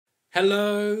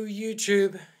Hello,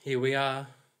 YouTube. Here we are.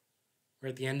 We're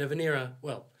at the end of an era.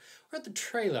 Well, we're at the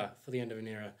trailer for the end of an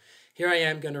era. Here I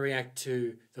am going to react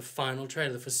to the final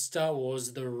trailer for Star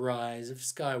Wars The Rise of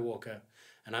Skywalker.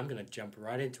 And I'm going to jump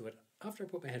right into it after I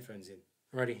put my headphones in.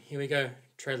 Alrighty, here we go.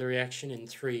 Trailer reaction in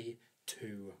 3,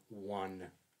 2, 1.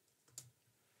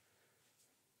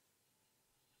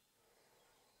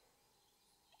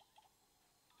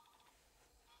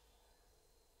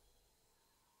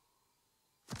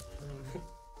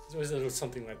 There's always a little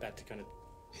something like that to kind of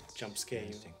jump scare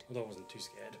you. Although I wasn't too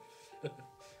scared.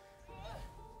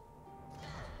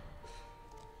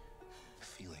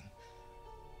 Feeling.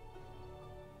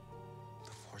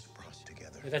 The Force brought us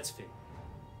together. Yeah, that's Finn.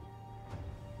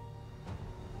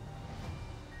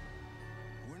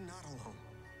 We're not alone.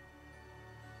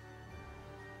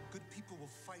 Good people will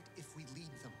fight if we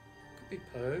lead them. Could be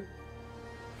Poe.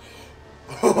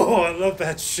 Oh, I love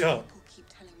that shot. People keep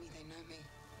telling me they know me.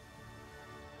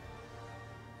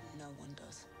 No one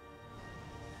does.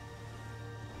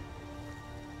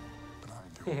 But I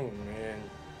do. Oh, man.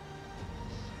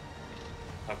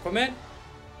 Aquaman?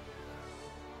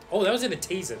 Oh, that was in the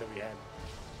teaser that we had.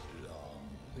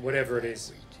 Whatever it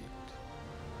is.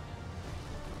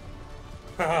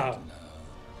 Haha.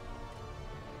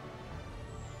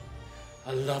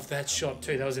 I love that shot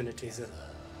too. That was in the teaser.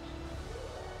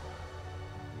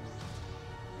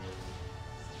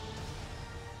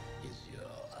 Is your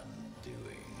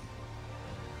undoing.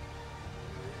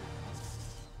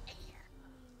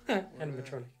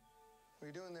 Animatronic. What are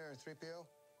you doing there, 3PO?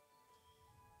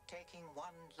 Taking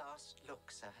one last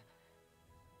look, sir.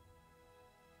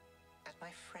 At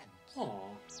my friends.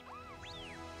 Aww.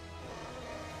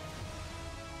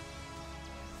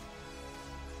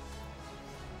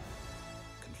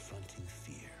 Confronting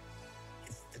fear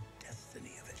is the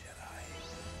destiny of a Jedi.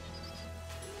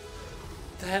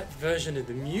 That version of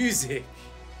the music.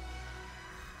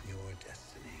 Your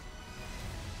destiny.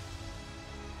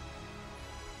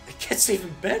 It gets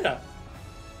even better.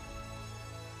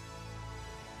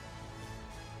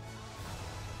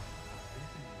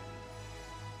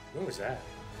 What was that?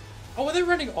 Oh, were they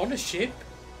running on a ship?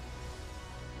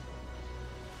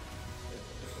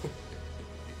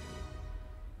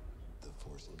 The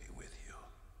Force will be with you.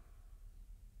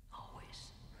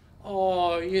 Always.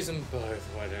 Oh, use them both,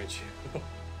 why don't you?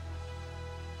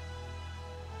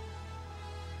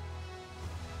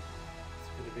 It's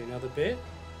going to be another bit.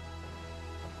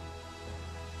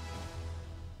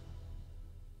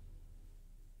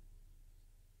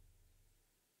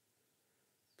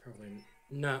 Probably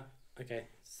no. Okay,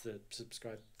 it's the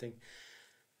subscribe thing.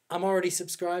 I'm already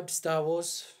subscribed to Star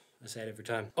Wars. I say it every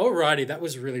time. Alrighty, that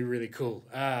was really, really cool.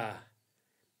 Gotta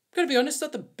be honest,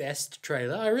 not the best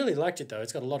trailer. I really liked it though.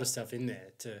 It's got a lot of stuff in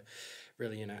there to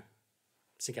really,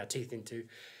 sink our teeth into.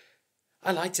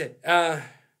 I liked it. A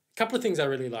couple of things I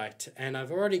really liked, and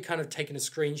I've already kind of taken a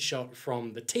screenshot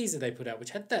from the teaser they put out,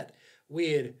 which had that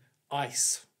weird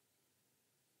ice.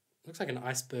 Looks like an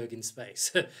iceberg in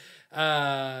space. It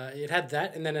had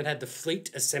that, and then it had the fleet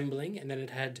assembling, and then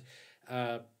it had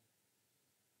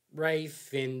Rey,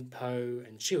 Finn, Poe,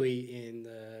 and Chewie in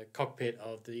the cockpit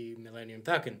of the Millennium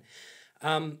Falcon.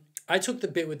 I took the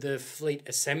bit with the fleet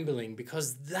assembling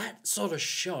because that sort of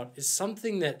shot is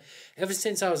something that ever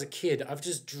since I was a kid, I've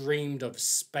just dreamed of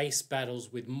space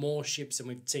battles with more ships than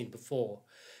we've seen before.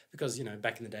 Because,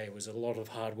 back in the day, it was a lot of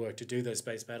hard work to do those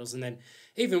space battles. And then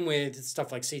even with stuff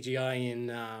like CGI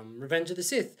in Revenge of the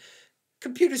Sith,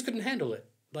 computers couldn't handle it.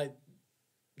 Like,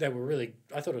 they were really...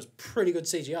 I thought it was pretty good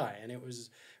CGI, and it was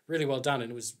really well done.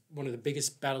 And it was one of the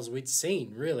biggest battles we'd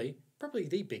seen, really. Probably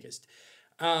the biggest.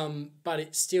 But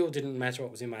it still didn't matter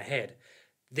what was in my head.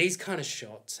 These kind of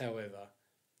shots, however,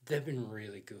 they've been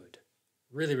really good.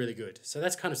 Really, really good. So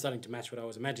that's kind of starting to match what I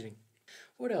was imagining.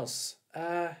 What else?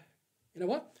 You know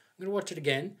what? I'm going to watch it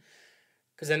again,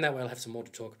 because then that way I'll have some more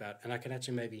to talk about, and I can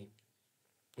actually maybe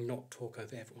not talk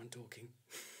over everyone talking.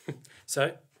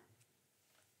 So,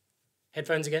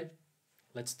 headphones again.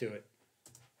 Let's do it.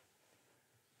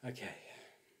 Okay.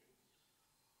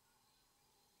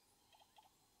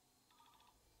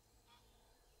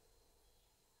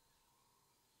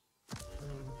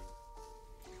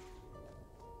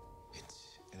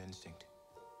 It's an instinct.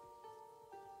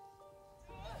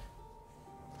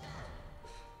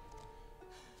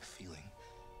 Feeling.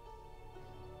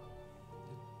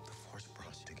 The Force brought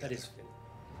us together. That is Finn.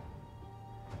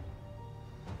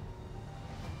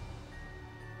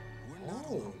 We're not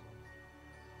Oh. alone.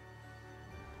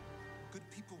 Good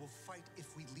people will fight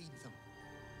if we lead them.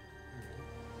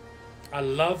 I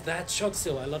love that shot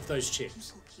still. I love those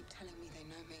chips. People keep telling me they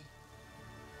know me.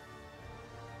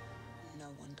 No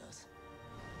one does.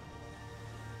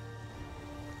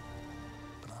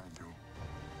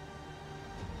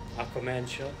 Aquaman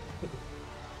shot.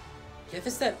 Yeah,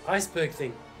 there's that iceberg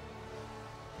thing.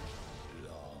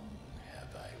 Long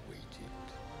have I waited.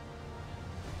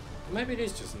 Maybe it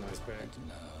is just an iceberg.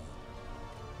 Now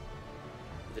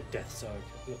The Death Star.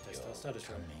 Not Death Star, Star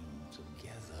Destroyer. coming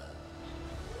together.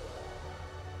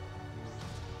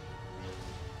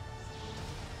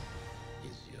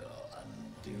 Is your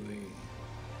undoing.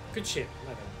 Good ship.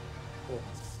 No, no. Or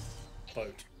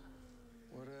boat.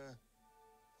 What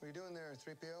are you doing there,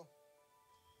 3PO?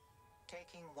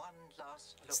 Taking one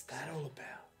last look What's that all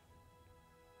about?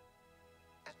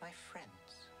 at my friends.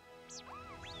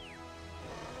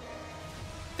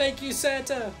 Thank you,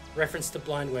 Santa! Reference to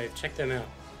Blind Wave. Check them out.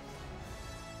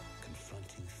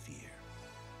 Confronting fear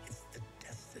is the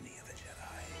destiny of a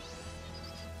Jedi.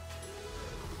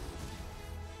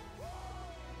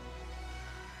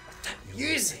 That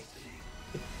music!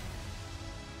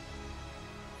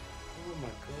 Oh my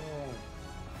god.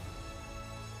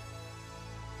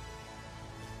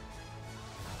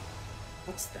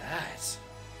 What's that?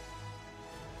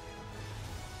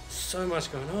 So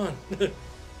much going on. The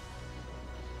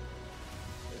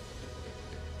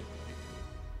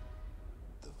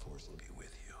Force will be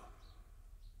with you.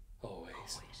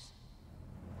 Always.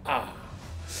 Ah.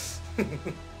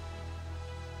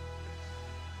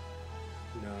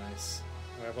 Nice.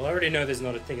 Alright, well I already know there's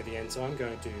not a thing at the end, so I'm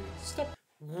going to stop.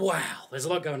 Wow, there's a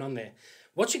lot going on there.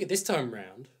 Watching it this time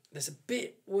round, there's a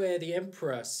bit where the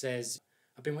Emperor says,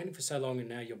 I've been waiting for so long and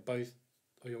now you're both,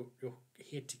 or you're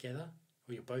here together,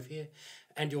 or you're both here,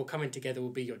 and your coming together will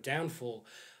be your downfall.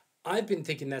 I've been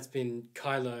thinking that's been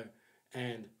Kylo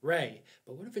and Rey,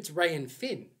 but what if it's Rey and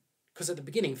Finn? Because at the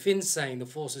beginning, Finn's saying the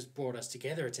Force has brought us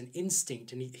together. It's an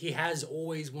instinct, and he has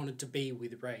always wanted to be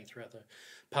with Rey throughout the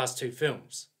past two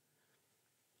films.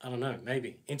 I don't know,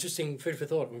 maybe. Interesting food for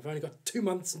thought. We've only got 2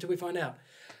 months until we find out.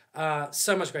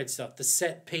 So much great stuff. The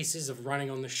set pieces of running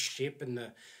on the ship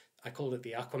and I called it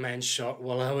the Aquaman shot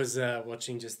while I was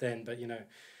watching just then, but you know,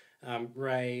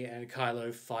 Rey and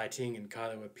Kylo fighting and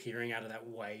Kylo appearing out of that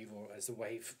wave or as the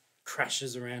wave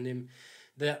crashes around him.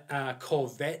 The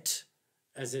Corvette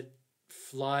as it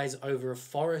flies over a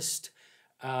forest.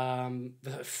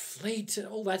 The fleet,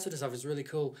 all that sort of stuff is really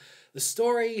cool. The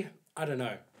story, I don't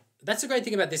know. That's the great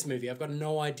thing about this movie. I've got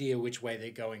no idea which way they're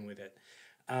going with it.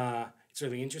 It's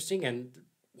really interesting. And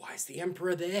why is the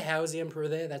Emperor there? How is the Emperor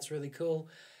there? That's really cool.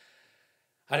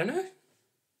 I don't know.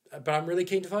 But I'm really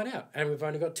keen to find out. And we've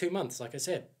only got 2 months, like I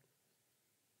said.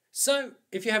 So,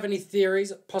 if you have any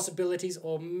theories, possibilities,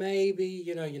 or maybe,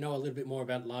 you know a little bit more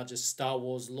about larger Star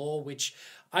Wars lore, which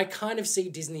I kind of see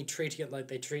Disney treating it like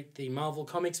they treat the Marvel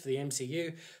comics for the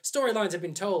MCU. Storylines have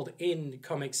been told in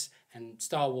comics and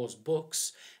Star Wars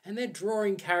books, and they're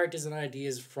drawing characters and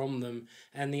ideas from them,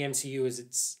 and the MCU is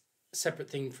its separate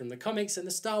thing from the comics, and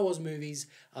the Star Wars movies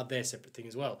are their separate thing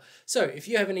as well. So, if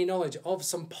you have any knowledge of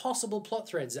some possible plot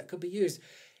threads that could be used,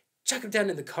 chuck them down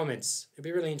in the comments. It'd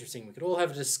be really interesting. We could all have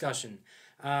a discussion.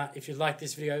 If you like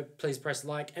this video, please press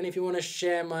like. And if you want to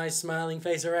share my smiling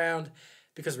face around,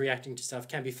 because reacting to stuff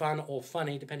can be fun or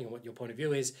funny, depending on what your point of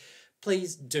view is,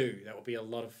 please do. That would be a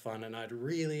lot of fun and I'd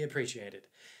really appreciate it.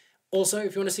 Also,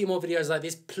 if you want to see more videos like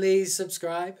this, please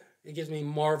subscribe. It gives me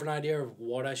more of an idea of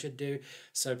what I should do.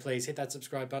 So please hit that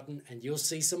subscribe button and you'll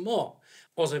see some more.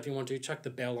 Also, if you want to, chuck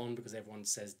the bell on because everyone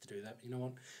says to do that. You know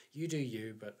what? You do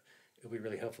you, but it'll be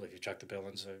really helpful if you chuck the bell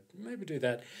on, so maybe do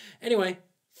that. Anyway,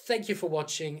 thank you for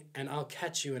watching, and I'll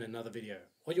catch you in another video.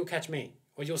 Or you'll catch me,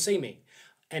 or you'll see me.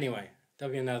 Anyway,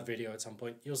 there'll be another video at some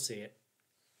point. You'll see it.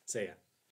 See ya.